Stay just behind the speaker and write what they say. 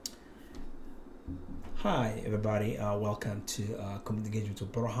Hi, everybody. Welcome to Community Engagement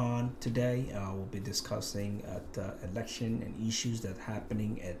with Burhan. Today, we'll be discussing election and issues that are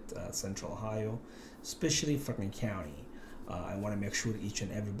happening at Central Ohio, especially Franklin County. I want to make sure each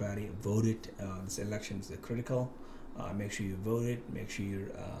and everybody voted. This election is critical. Make sure you voted. Make sure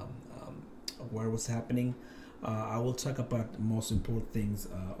you're aware of what's happening. I will talk about the most important things,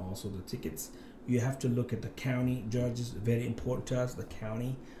 also the tickets. You have to look at the county judges. Very important to us, the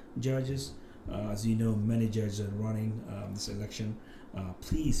county judges. As you know, many judges are running this election.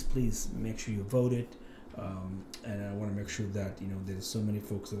 Please make sure you voted. And I want to make sure that there's so many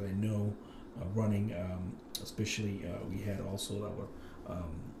folks that I know running. Especially we had also our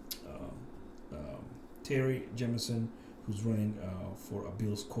Terry Jemison, who's running for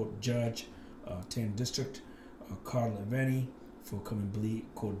appeals court judge, 10th district. Carl Aveni for Common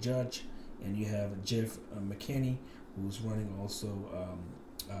court judge, and you have Jeff McKinney, who's running also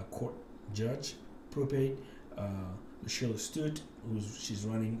court judge, probate. Michelle Stewart, she's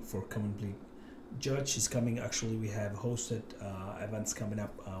running for Common Pleas judge. She's coming. Actually, we have hosted events coming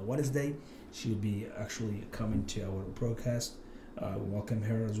up Wednesday. She'll be actually coming to our broadcast. Welcome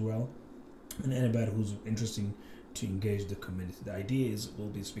her as well, and anybody who's interested to engage the community. The idea is we'll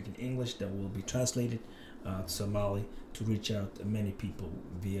be speaking English that will be translated to Somali to reach out to many people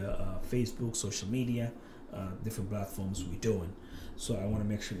via Facebook, social media, different platforms we're doing. So I want to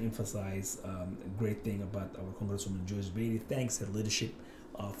make sure to emphasize a great thing about our Congresswoman Joyce Beatty. Thanks to the leadership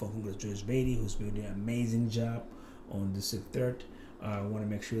for Congress Joyce Beatty, who's been doing an amazing job on this 3rd. I want to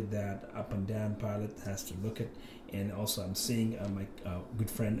make sure that up and down pilot has to look at, and also I'm seeing my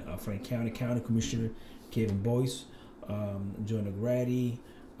good friend Frank County Commissioner Kevin Boyce, John O'Grady,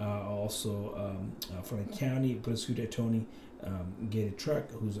 also Frank County Prosecutor Attorney Gary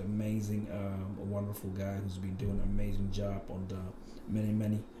Truck, who's an amazing, a wonderful guy who's been doing an amazing job on the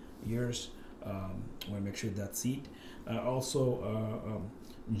many years. I want to make sure that's it. Also,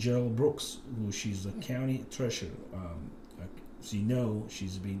 Gerald Brooks, who she's the county treasurer. So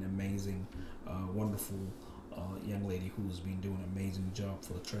she's been amazing, wonderful young lady who's been doing an amazing job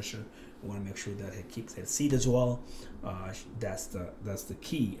for the treasurer. I want to make sure that he keeps her seat as well. That's the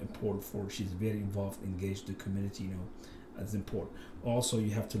key, important for her. She's very involved, engaged the community. That's important. Also,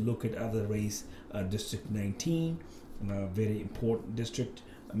 you have to look at other race, District 19, very important district.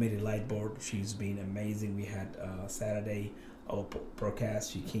 Mary Lightboard, she's been amazing. We had Saturday our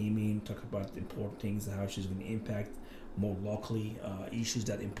broadcast. She came in, talked about the important things, how she's going to impact more locally issues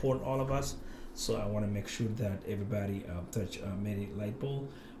that important all of us. So I want to make sure that everybody touch Mary Lightboard.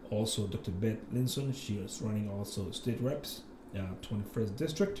 Also, Dr. Beth Linson, she is running also state reps, 21st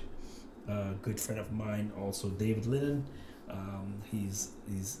district. Good friend of mine, also David Lennon. He's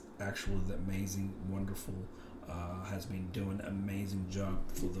actually the amazing, wonderful, has been doing an amazing job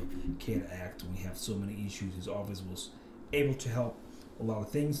for the CARE Act. We have so many issues. His office was able to help a lot of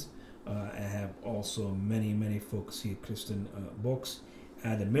things. I have also many folks here. Kristen Box,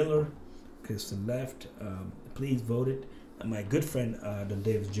 Adam Miller, Kristen Left. Please voted. My good friend Don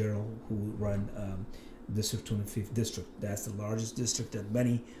Davis Gerald, who run District 25th District. That's the largest district that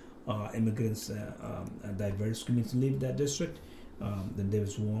many immigrants and diverse communities live in that district. Then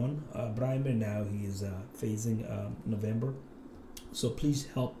Davis won Brian, now he is facing November. So please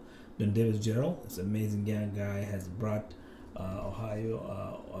help Don Davis Gerald. It's an amazing young guy, has brought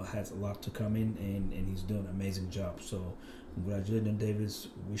Ohio, has a lot to come in, and he's doing an amazing job. So congratulations, Don Davis.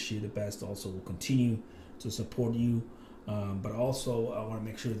 Wish you the best. Also, we'll continue to support you. But also, I want to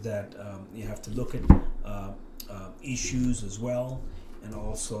make sure that you have to look at issues as well, and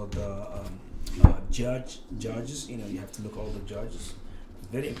also the judges. You have to look at all the judges. It's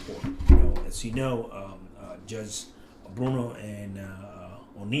very important. As Judge Bruno and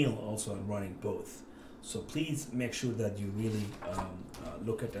O'Neill also are running both. So please make sure that you really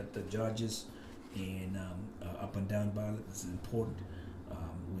look at the judges, and up and down ballot is important.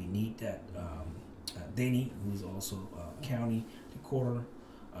 We need that. Danny, who's also county recorder,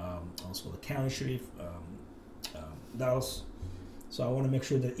 also the county sheriff, Dallas. So I want to make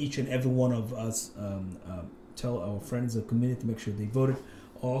sure that each and every one of us tell our friends and community to make sure they voted.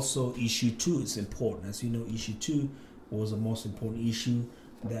 Also, issue 2 is important. As you know, issue 2 was the most important issue.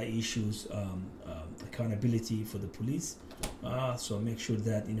 That issues accountability for the police. So make sure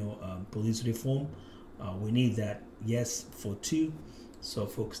that police reform. We need that. Yes, for 2. So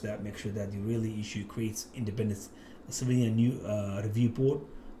folks, that make sure that you really creates independent civilian new review board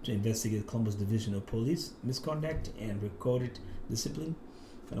to investigate Columbus Division of Police misconduct and recorded discipline,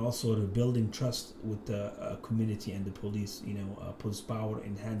 and also the building trust with the community and the police. Police power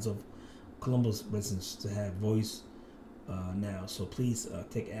in the hands of Columbus residents to have voice now. So please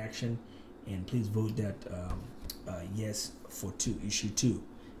take action and please vote that yes for issue 2.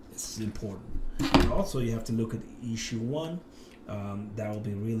 It's important. And also, you have to look at issue 1. That will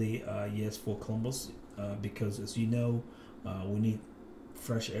be really yes for Columbus, because as you know, we need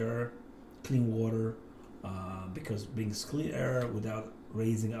fresh air, clean water, because being clean air without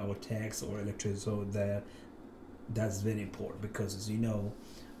raising our tax or electricity, so that's very important, because as you know,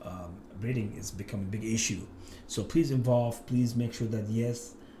 breeding is becoming a big issue. So please please make sure that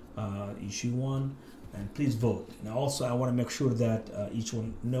yes, issue 1, and please vote. And also, I want to make sure that each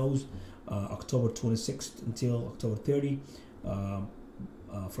one knows October 26th until October 30,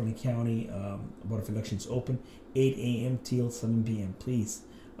 Franklin County Board of Elections open 8 a.m. till 7 p.m. Please,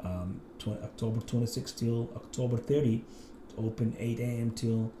 October 26th till October 30, open 8 a.m.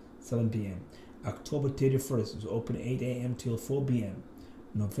 till 7 p.m. October 31st is open 8 a.m. till 4 p.m.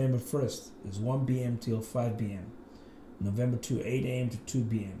 November 1st is 1 p.m. till 5 p.m. November 2, 8 a.m. to 2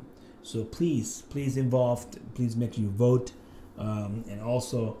 p.m. So please involved. Please make your vote. And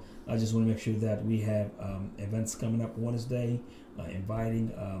also, I just want to make sure that we have events coming up Wednesday,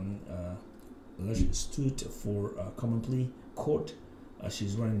 inviting election student for common plea court.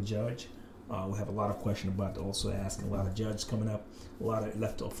 She's running judge. We have a lot of questions about also asking a lot of judges coming up, a lot of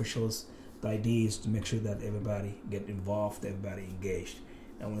elected officials. The idea is to make sure that everybody get involved, everybody engaged.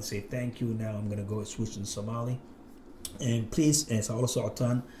 I want to say thank you. Now I'm going to go switch to Somali. And please, sa ula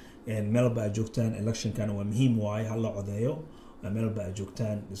socotaan meel ba aad joogtaan electionkan waa muhiim waaye ha la codeeyo meel ba aad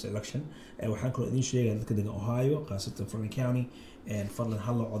joogtaan this election. Waxaan kaloo idin sheegaya dadka degan Ohio, khaasatan Franklin County, fadlan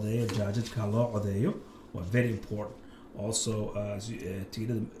ha la codeeyo, judgeka ha loo codeeyo, waa very important. Also,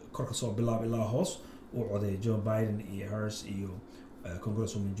 tigidhada kor ka soo bilaab ilaa hoos u codeeyo Joe Biden iyo Harris iyo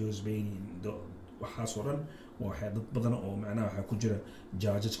Congresswoman Joyce Bailey, waxaas oo dhan waa dad badan oo macnaha waxaa ku jira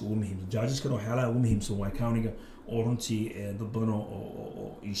judgeska ugu muhiimsan. Judgeskana waxyaalaha ugu muhiimsan waa countyga, oo runtii dad badan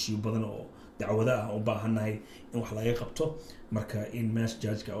oo issue badan oo dacwada ah u baahannahay in wax laga qabto. Marka in meesha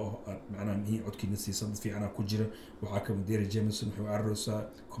judgeka oo macnaha muhiim codkiina siisan dad fiican ku jira. Waxaa kamid Derek Jameson wuxuu cararaysaa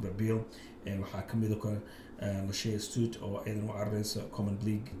Cobra Bill, waxaa kamid oo Lachey Stewart oo iyadan u cararaysa Common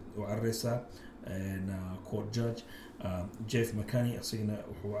League u cararaysaa court judge. Jeff McCanny asigana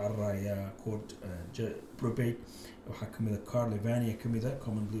wuxuu cararayaa court probate. waxaa kamid Carl Evania kamid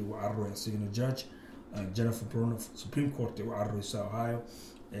Common League u cararaya asigana judge. Jennifer Bruno Supreme Court u cararaysa Ohio.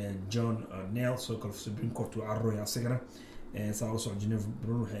 John Neal soo kale Supreme Court u cararaya asigana. saa usoo Jennifer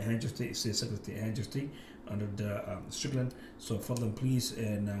Bruno waxay ahaan jirtay state secretary ahaan jirtay under the Strickland. So fadlan please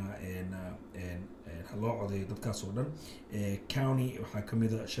and loo codeeyo dadkaas oo dhan. County waxaa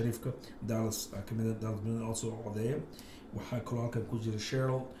kamid Sheriffka Dallas kamid Dallas also codeeya. waxaa kaloo halkan ku jira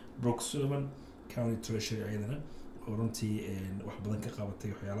Cheryl Brooks Sullivan, County Treasurer ayadana, oo runtii wax badan ka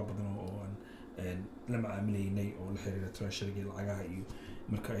qabatay waxyaalo badan oo aan la macaamilaynay oo la xiriira treasuryga lacagaha iyo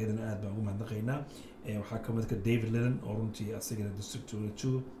marka ayadana aad baan ugu mahadnaqaynaa. waxaa kamid David Lillen oo runtii asagana District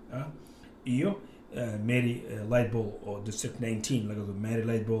 22 iyo Mary Lightball oo District 19 laga soo Mary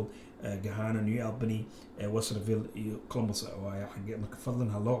Lightball, Gahanna, New Albany, Westerville iyo Columbus waaye xagee. marka fadlan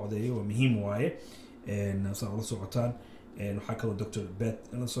ha loo codeeyo, waa muhiim waaye. saa ula socotaan. waxaa kaloo Dr.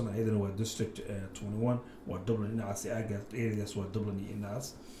 Beth Ellison ayadana waa District 21, waa Dublin dhinacaas areas waa Dublin iyo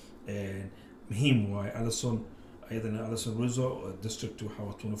dhinacaas muhiim waaye. Ellison Rizzo District waxaa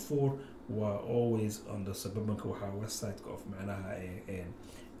waa 24, waa always on the suburbanka waxaa west side of macnaha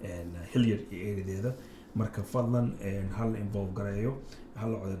Hilliard iyo areadeeda. marka fadlan hal involve gareeyo,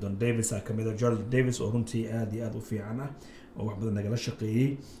 hal codeeyo. Don Davis kamid Gerald Davis oo runtii aad iyo aad u fiican oo wax badan nagala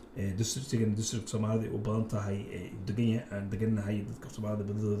shaqeeyay. district Soomaalida u badan tahay deganahay dadka Soomaalida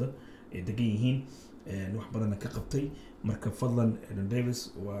badadooda degan yihiin, wax badan ka qabtay. marka fadlan Don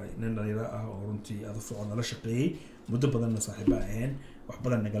Davis waa nin dhalinyaro oo runtii aad u fiican nala shaqeeyay, muddo badanna saaxiibo ahayn, wax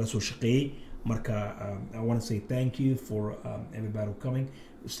badan nagala soo shaqeeyay. marka I want to say thank you for everybody coming.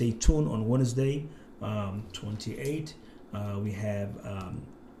 Stay tuned on Wednesday 28. We have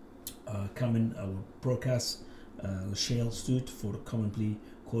coming our broadcast Lachey Stewart for the Common Plea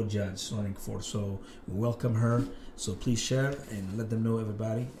Court Judge running for. So we welcome her. So please share and let them know,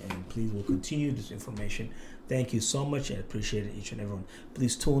 everybody. And please, we'll continue this information. Thank you so much. I appreciate it, each and everyone.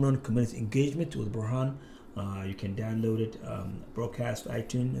 Please tune on Community Engagement with Burhan. You can download it, broadcast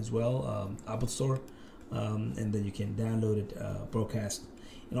iTunes as well, Apple Store, and then you can download it, broadcast.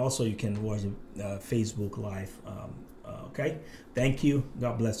 And also you can watch Facebook Live. Okay. Thank you.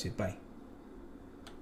 God bless you. Bye.